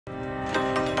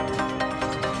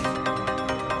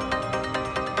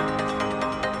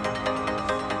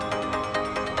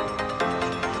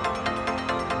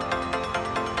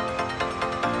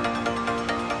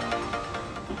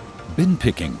Bin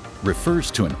picking refers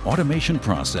to an automation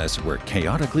process where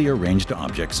chaotically arranged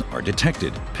objects are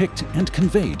detected, picked, and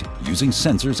conveyed using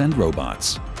sensors and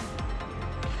robots.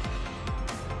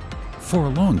 For a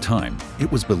long time,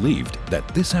 it was believed that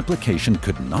this application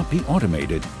could not be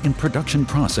automated in production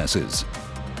processes.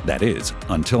 That is,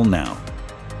 until now.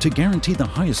 To guarantee the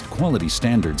highest quality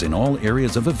standards in all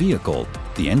areas of a vehicle,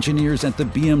 the engineers at the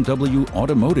BMW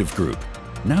Automotive Group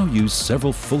now use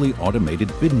several fully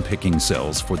automated bin picking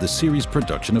cells for the series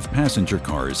production of passenger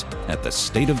cars at the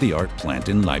state-of-the-art plant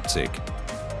in Leipzig.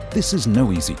 This is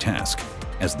no easy task,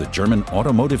 as the German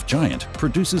automotive giant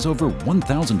produces over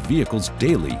 1,000 vehicles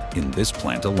daily in this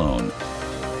plant alone.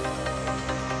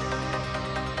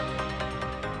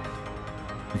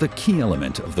 The key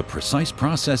element of the precise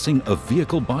processing of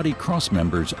vehicle body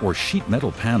crossmembers or sheet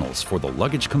metal panels for the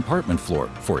luggage compartment floor,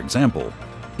 for example,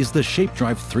 is the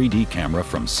ShapeDrive 3D camera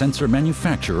from sensor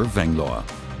manufacturer wenglor.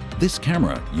 This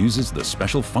camera uses the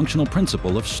special functional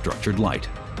principle of structured light.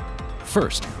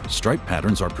 First, stripe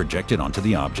patterns are projected onto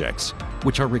the objects,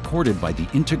 which are recorded by the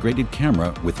integrated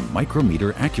camera with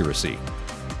micrometer accuracy.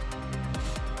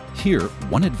 Here,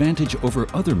 one advantage over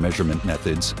other measurement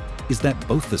methods is that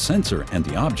both the sensor and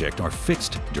the object are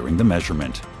fixed during the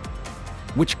measurement,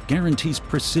 which guarantees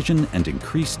precision and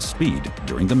increased speed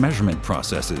during the measurement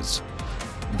processes.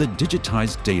 The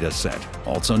digitized data set,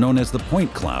 also known as the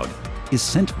point cloud, is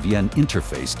sent via an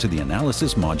interface to the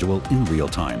analysis module in real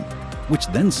time, which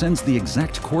then sends the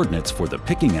exact coordinates for the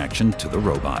picking action to the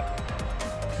robot.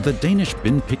 The Danish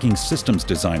bin picking systems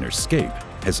designer Scape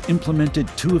has implemented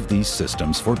 2 of these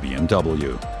systems for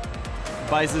BMW.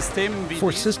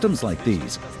 For systems like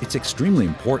these, it's extremely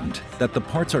important that the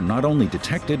parts are not only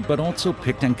detected but also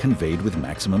picked and conveyed with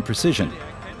maximum precision.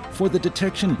 For the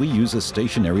detection, we use a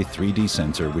stationary 3D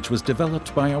sensor which was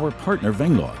developed by our partner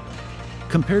wenglor.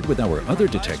 Compared with our other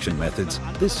detection methods,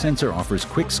 this sensor offers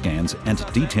quick scans and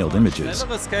detailed images. The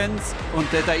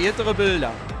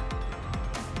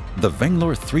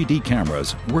wenglor 3D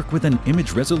cameras work with an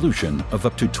image resolution of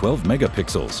up to 12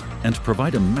 megapixels and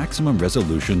provide a maximum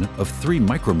resolution of 3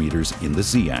 micrometers in the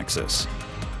Z-axis.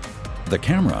 The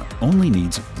camera only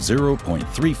needs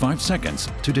 0.35 seconds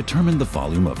to determine the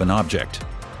volume of an object,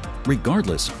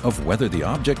 regardless of whether the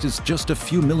object is just a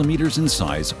few millimeters in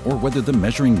size or whether the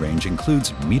measuring range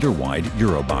includes meter-wide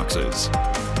Euroboxes.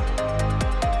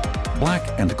 Black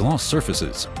and gloss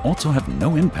surfaces also have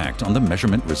no impact on the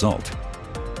measurement result.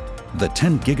 The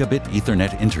 10 gigabit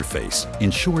Ethernet interface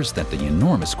ensures that the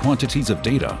enormous quantities of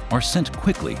data are sent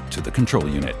quickly to the control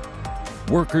unit.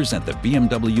 Workers at the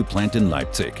BMW plant in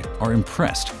Leipzig are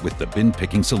impressed with the bin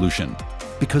picking solution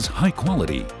because high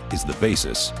quality is the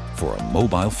basis for a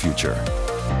mobile future.